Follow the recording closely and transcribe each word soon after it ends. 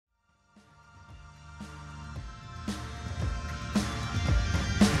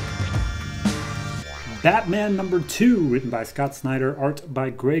Batman #2, written by Scott Snyder, art by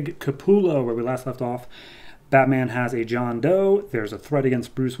Greg Capullo. Where we last left off, Batman has a John Doe, there's a threat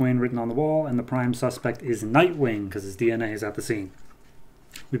against Bruce Wayne written on the wall, and the prime suspect is Nightwing, because his DNA is at the scene.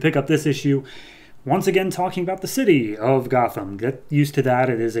 We pick up this issue, once again talking about the city of Gotham. Get used to that,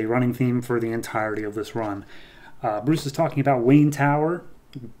 it is a running theme for the entirety of this run. Bruce is talking about Wayne Tower,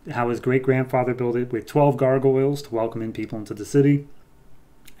 how his great-grandfather built it with 12 gargoyles to welcome in people into the city.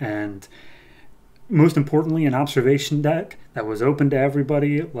 And most importantly, an observation deck that was open to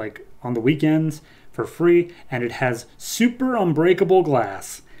everybody, like on the weekends, for free, and it has super unbreakable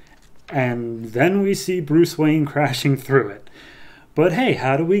glass. And then we see Bruce Wayne crashing through it. But hey,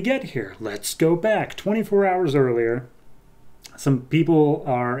 how do we get here? Let's go back 24 hours earlier. Some people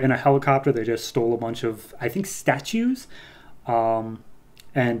are in a helicopter. They just stole a bunch of, I think, statues.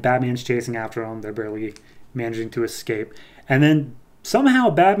 And Batman's chasing after them. They're barely managing to escape. And then somehow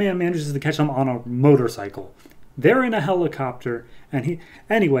Batman manages to catch them on a motorcycle. They're in a helicopter, and he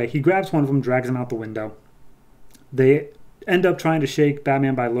grabs one of them, drags him out the window. They end up trying to shake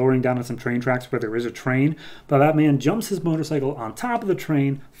Batman by lowering down on some train tracks where there is a train, but Batman jumps his motorcycle on top of the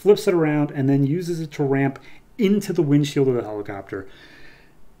train, flips it around, and then uses it to ramp into the windshield of the helicopter.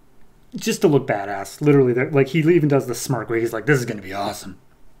 Just to look badass. Literally, like, he even does the smirk where he's like, this is going to be awesome.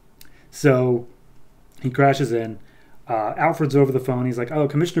 So he crashes in. Alfred's over the phone. He's like, oh,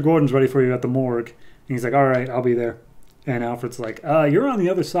 Commissioner Gordon's ready for you at the morgue. And he's like, all right, I'll be there. And Alfred's like, you're on the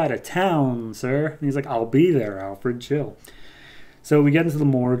other side of town, sir. And he's like, I'll be there, Alfred, chill. So we get into the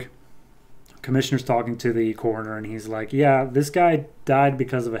morgue. Commissioner's talking to the coroner, and he's like, yeah, this guy died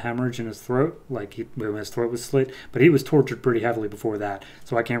because of a hemorrhage in his throat. Like, when his throat was slit. But he was tortured pretty heavily before that,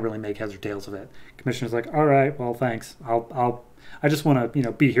 so I can't really make heads or tails of it. Commissioner's like, all right, well, thanks. I just want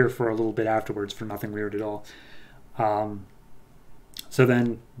to, be here for a little bit afterwards for nothing weird at all. So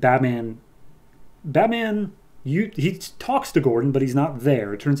then Batman, he talks to Gordon, but he's not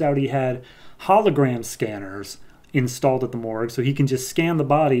there. It turns out he had hologram scanners installed at the morgue, so he can just scan the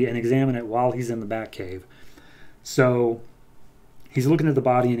body and examine it while he's in the Batcave. So he's looking at the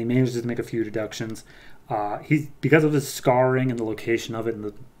body, and he manages to make a few deductions. Because of his scarring and the location of it and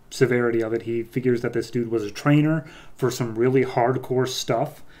the severity of it, he figures that this dude was a trainer for some really hardcore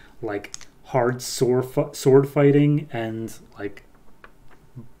stuff, like hard sword fighting and, like,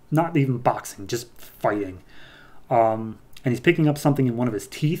 not even boxing, just fighting. And he's picking up something in one of his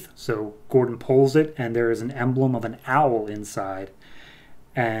teeth, so Gordon pulls it, and there is an emblem of an owl inside.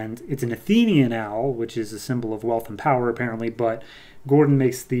 And it's an Athenian owl, which is a symbol of wealth and power, apparently, but Gordon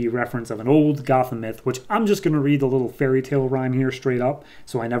makes the reference of an old Gotham myth, which I'm just going to read the little fairy tale rhyme here straight up,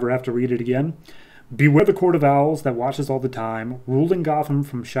 so I never have to read it again. Beware the court of owls that watches all the time, ruling Gotham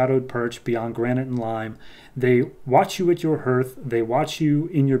from shadowed perch beyond granite and lime. They watch you at your hearth, they watch you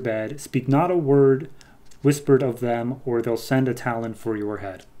in your bed. Speak not a word whispered of them, or they'll send a talon for your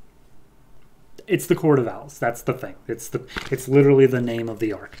head. It's the court of owls. That's the thing. It's literally the name of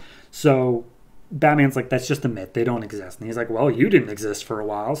the arc. So Batman's like, that's just a myth. They don't exist. And he's like, well, you didn't exist for a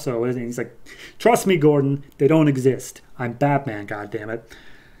while. So and he's like, trust me, Gordon, they don't exist. I'm Batman, goddammit.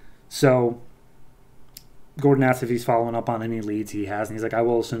 So Gordon asks if he's following up on any leads he has, and he's like, I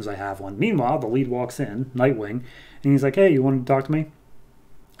will as soon as I have one. Meanwhile, the lead walks in, Nightwing, and he's like, hey, you wanted to talk to me?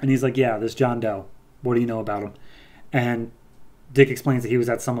 And he's like, yeah, this John Doe. What do you know about him? And Dick explains that he was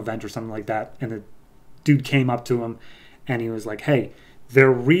at some event or something like that, and the dude came up to him, and he was like, hey,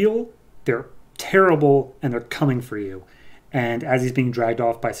 they're real, they're terrible, and they're coming for you. And as he's being dragged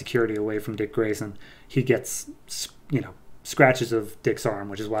off by security away from Dick Grayson, he gets, scratches of Dick's arm,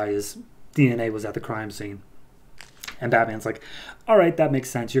 which is why his DNA was at the crime scene. And Batman's like, all right, that makes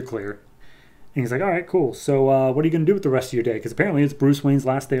sense, you're clear. And he's like, all right, cool. So what are you going to do with the rest of your day? Because apparently it's Bruce Wayne's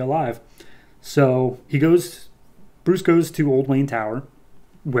last day alive. So Bruce goes to Old Wayne Tower,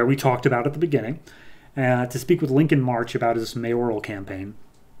 where we talked about at the beginning, to speak with Lincoln March about his mayoral campaign.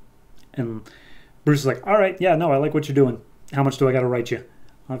 And Bruce is like, all right, yeah, no, I like what you're doing. How much do I got to write you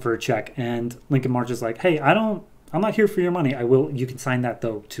for a check? And Lincoln March is like, hey, I'm not here for your money. You can sign that,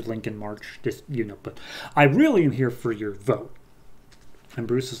 though, to Lincoln March, just, but I really am here for your vote. And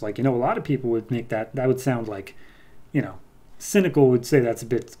Bruce is like, a lot of people would make that would sound like, cynical would say that's a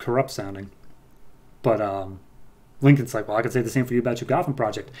bit corrupt sounding. But Lincoln's like, well, I could say the same for you about your Gotham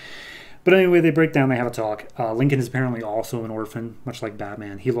project. But anyway, they break down, they have a talk. Lincoln is apparently also an orphan, much like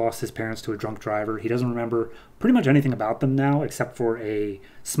Batman. He lost his parents to a drunk driver. He doesn't remember pretty much anything about them now, except for a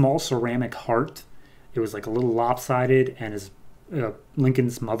small ceramic heart. It was like a little lopsided, and his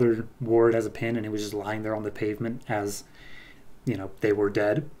Lincoln's mother wore it as a pin, and it was just lying there on the pavement as, they were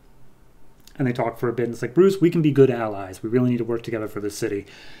dead. And they talk for a bit, and it's like, Bruce, we can be good allies. We really need to work together for this city.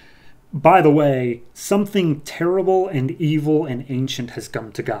 by the way, something terrible and evil and ancient has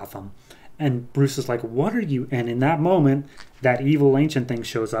come to Gotham. And Bruce is like, what are you? And in that moment, that evil ancient thing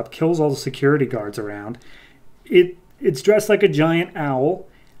shows up, kills all the security guards around. It's dressed like a giant owl.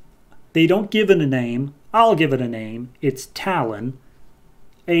 They don't give it a name. I'll give it a name. It's Talon.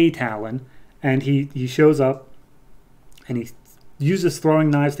 A Talon. And he shows up and he uses throwing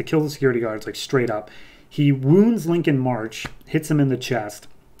knives to kill the security guards, like straight up. He wounds Lincoln March, hits him in the chest,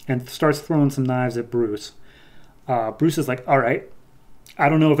 and starts throwing some knives at Bruce. Bruce is like, all right, I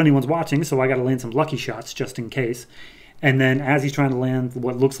don't know if anyone's watching, so I got to land some lucky shots just in case. And then as he's trying to land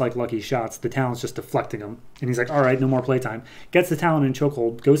what looks like lucky shots, the Talon's just deflecting him. And he's like, all right, no more playtime. Gets the Talon in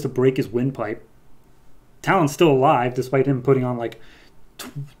chokehold, goes to break his windpipe. Talon's still alive, despite him putting on like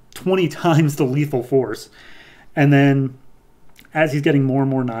 20 times the lethal force. And then as he's getting more and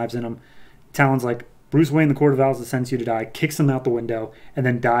more knives in him, Talon's like, Bruce Wayne, the Court of Owls that sends you to die, kicks him out the window, and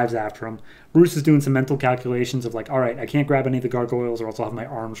then dives after him. Bruce is doing some mental calculations of like, all right, I can't grab any of the gargoyles or else I'll have my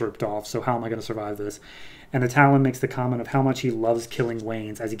arms ripped off, so how am I going to survive this? And the Talon makes the comment of how much he loves killing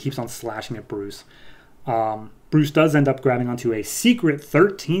Waynes as he keeps on slashing at Bruce. Bruce does end up grabbing onto a secret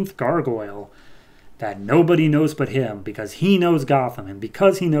 13th gargoyle that nobody knows but him, because he knows Gotham, and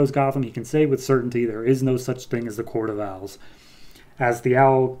because he knows Gotham, he can say with certainty there is no such thing as the Court of Owls. As the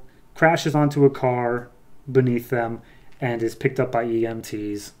owl crashes onto a car beneath them and is picked up by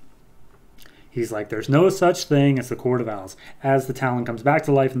EMTs. He's like, there's no such thing as the Court of Owls. As the Talon comes back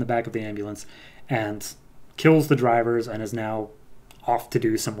to life in the back of the ambulance and kills the drivers and is now off to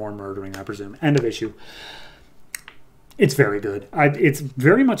do some more murdering, I presume. End of issue. It's very good. It's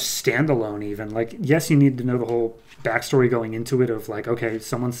very much standalone even. Like, yes, you need to know the whole backstory going into it of like, okay,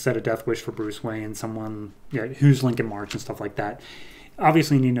 someone set a death wish for Bruce Wayne, someone, who's Lincoln March and stuff like that.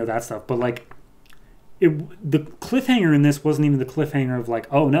 Obviously, you need to know that stuff, but like, the cliffhanger in this wasn't even the cliffhanger of like,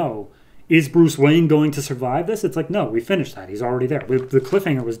 oh no, is Bruce Wayne going to survive this? It's like, no, we finished that. He's already there. The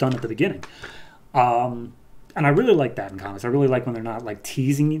cliffhanger was done at the beginning. And I really like that in comics. I really like when they're not like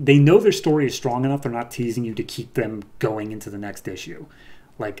teasing you. They know their story is strong enough. They're not teasing you to keep them going into the next issue.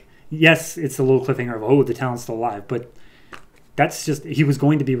 Like, yes, it's a little cliffhanger of, oh, the Talon's still alive, but that's just, he was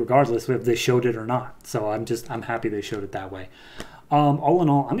going to be regardless if they showed it or not. So I'm happy they showed it that way. All in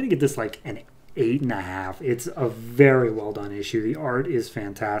all, I'm going to give this like an 8.5. It's a very well done issue. The art is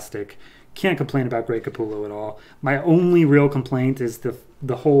fantastic. Can't complain about Greg Capullo at all. My only real complaint is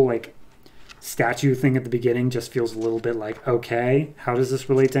the whole like statue thing at the beginning just feels a little bit like, okay, how does this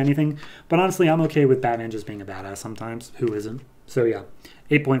relate to anything? But honestly, I'm okay with Batman just being a badass sometimes. Who isn't? So yeah,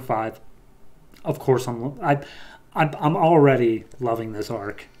 8.5. Of course, I'm already loving this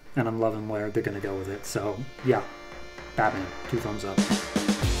arc, and I'm loving where they're going to go with it. So yeah, Batman, 2 thumbs up.